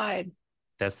nothing to hide.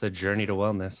 that's the journey to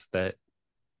wellness that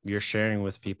you're sharing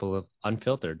with people of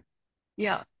unfiltered.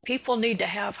 Yeah, people need to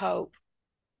have hope.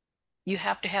 You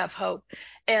have to have hope.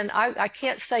 And I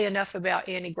can't say enough about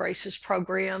Annie Grace's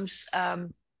programs.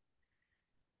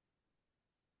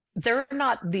 They're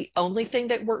not the only thing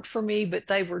that worked for me, but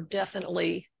they were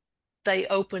definitely, they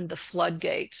opened the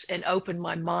floodgates and opened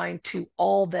my mind to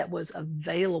all that was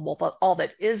available, but all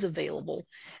that is available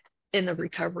in the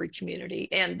recovery community.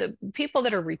 And the people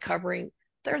that are recovering,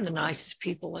 they're the nicest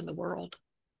people in the world.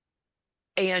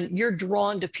 And you're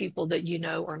drawn to people that you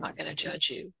know are not going to judge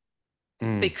you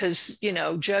Mm. because,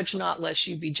 judge not lest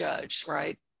you be judged,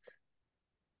 right?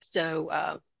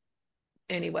 So,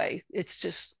 anyway, it's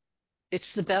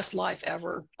the best life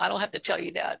ever. I don't have to tell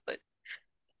you that, but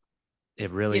It you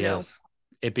really is. know,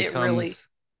 It it becomes really,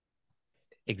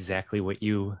 exactly what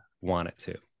you want it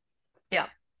to. yeah.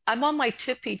 I'm on my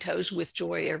tippy toes with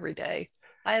joy every day.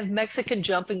 I have Mexican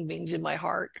jumping beans in my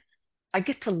heart. I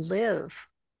get to live.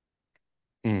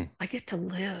 Mm. I get to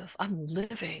live. I'm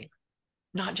living,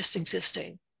 not just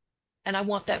existing. And I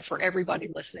want that for everybody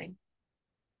listening.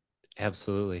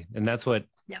 Absolutely. And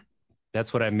Yeah.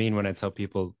 that's what I mean when I tell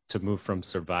people to move from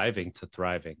surviving to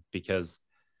thriving because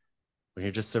when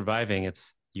you're just surviving, it's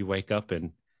you wake up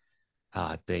and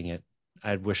dang it,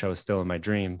 I wish I was still in my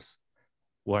dreams.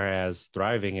 Whereas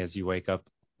thriving is you wake up,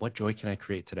 what joy can I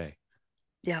create today?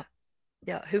 Yeah.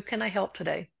 Yeah. Who can I help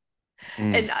today?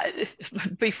 Mm.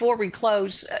 And before we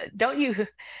close, don't you,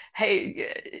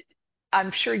 hey,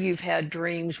 I'm sure you've had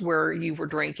dreams where you were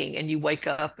drinking and you wake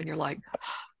up and you're like,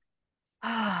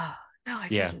 ah, no, I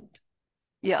Yeah, didn't.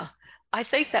 Yeah. I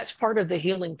think that's part of the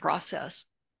healing process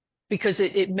because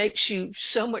it makes you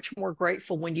so much more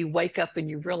grateful when you wake up and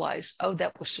you realize, oh,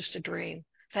 that was just a dream.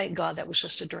 Thank God that was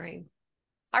just a dream.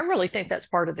 I really think that's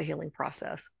part of the healing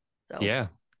process. So, yeah,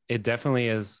 it definitely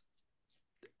is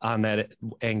on that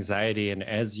anxiety. And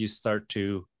as you start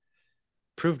to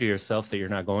prove to yourself that you're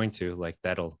not going to, like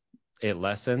it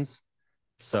lessens.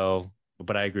 So,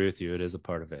 but I agree with you. It is a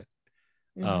part of it.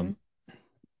 hmm Um,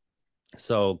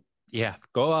 so yeah,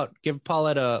 go out, give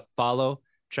Paulette a follow,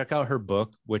 check out her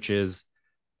book, which is,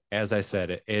 as I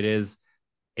said,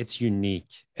 it's unique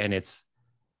and it's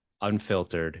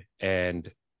unfiltered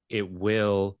and it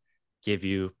will give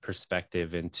you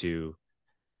perspective into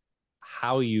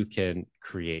how you can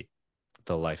create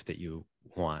the life that you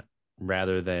want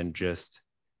rather than just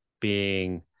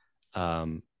being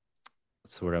um,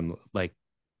 sort of like,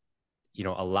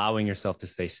 allowing yourself to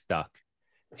stay stuck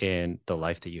in the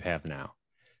life that you have now.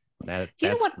 You know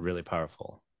That's what? really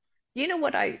powerful. You know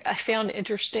what I found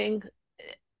interesting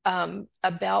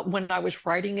about when I was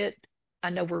writing it? I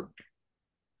know we're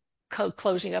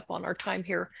closing up on our time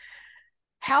here.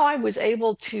 How I was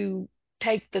able to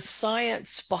take the science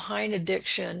behind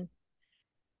addiction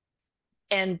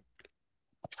and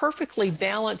perfectly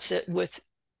balance it with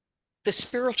the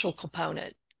spiritual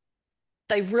component.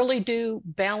 They really do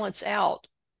balance out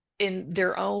in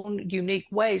their own unique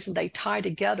ways, and they tie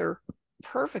together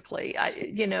perfectly.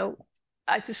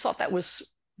 I just thought that was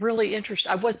really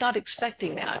interesting. I was not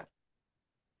expecting that.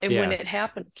 And when Yeah. it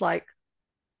happened, it's like,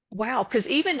 wow, because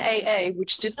even AA,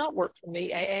 which did not work for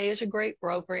me, AA is a great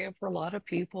program for a lot of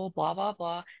people, blah, blah,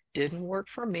 blah, didn't work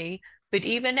for me. But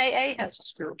even AA has a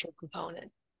spiritual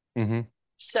component. Mm-hmm.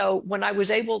 So when I was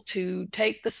able to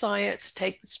take the science,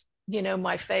 take,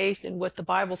 my faith and what the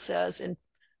Bible says, and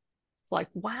like,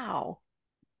 wow,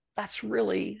 that's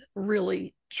really,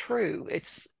 really true. It's,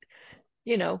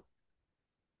 you know,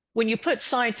 when you put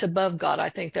science above God, I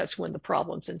think that's when the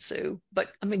problems ensue. But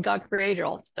I mean, God created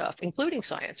all stuff, including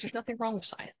science. There's nothing wrong with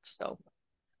science. So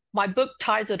my book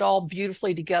ties it all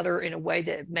beautifully together in a way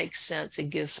that makes sense and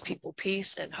gives people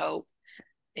peace and hope.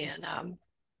 And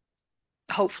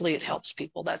hopefully it helps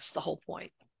people. That's the whole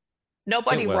point. It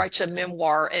Nobody will. writes a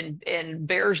memoir and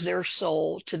bears their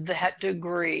soul to that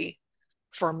degree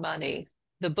for money.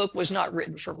 The book was not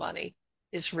written for money.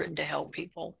 It's written to help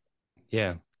people.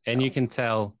 Yeah. And you So, can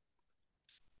tell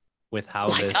with how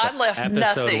like, this I left episode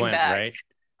nothing went, back.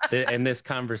 right? And this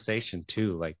conversation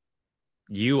too, like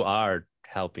you are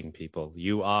helping people.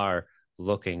 You are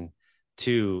looking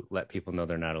to let people know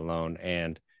they're not alone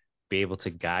and be able to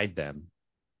guide them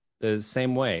the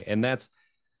same way. And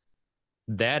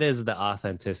that is the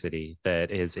authenticity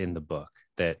that is in the book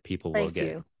that people will Thank get.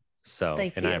 you. So,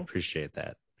 Thank and I you. appreciate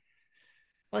that.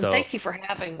 Well, and So thank you for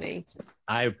having me.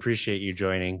 I appreciate you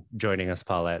joining us,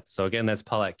 Paulette. So again, that's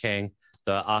Paulette Kengg,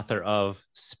 the author of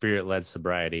Spirit-Led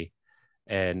Sobriety.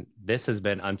 And this has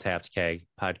been Untapped Keg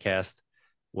podcast,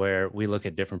 where we look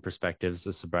at different perspectives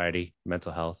of sobriety,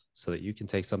 mental health, so that you can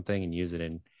take something and use it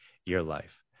in your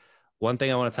life. One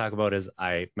thing I want to talk about is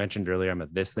I mentioned earlier, I'm a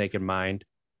This Naked Mind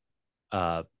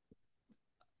uh,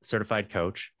 certified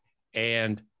coach,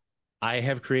 and I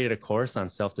have created a course on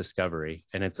self-discovery,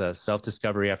 and it's a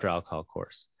self-discovery after alcohol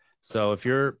course. So if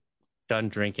you're done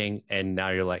drinking and now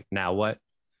you're like, now what?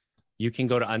 You can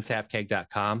go to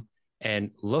untappedkeg.com and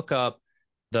look up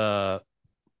the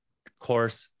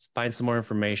course, find some more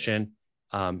information.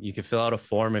 You can fill out a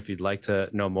form if you'd like to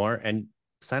know more and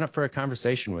sign up for a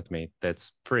conversation with me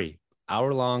that's free,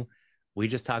 hour long. We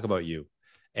just talk about you.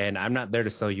 And I'm not there to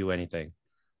sell you anything,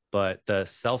 but the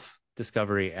self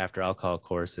discovery after alcohol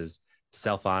course is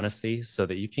self honesty so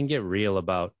that you can get real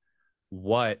about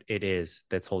what it is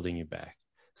that's holding you back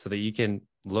so that you can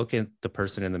look at the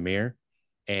person in the mirror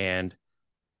and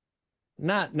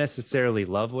not necessarily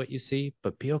love what you see,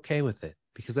 but be okay with it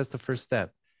because that's the first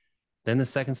step. Then the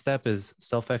second step is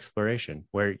self exploration,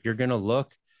 where you're going to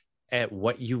look at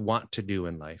what you want to do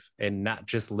in life and not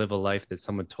just live a life that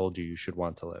someone told you you should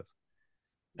want to live.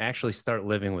 Actually, start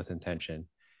living with intention.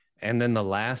 And then the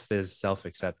last is self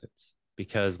acceptance,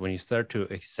 because when you start to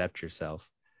accept yourself,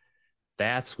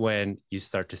 that's when you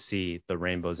start to see the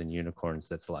rainbows and unicorns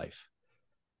that's life.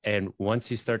 And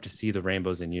once you start to see the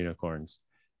rainbows and unicorns,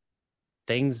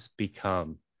 things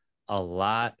become a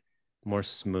lot more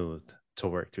smooth to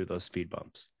work through those speed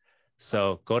bumps.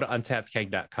 So go to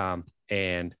untappedkeg.com,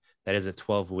 and that is a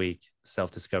 12-week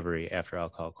self-discovery after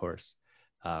alcohol course.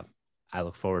 Um, I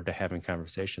look forward to having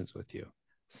conversations with you.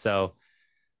 So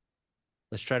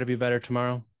let's try to be better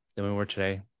tomorrow than we were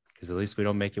today, because at least we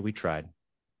don't make it. We tried.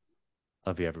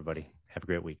 Love you, everybody. Have a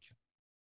great week.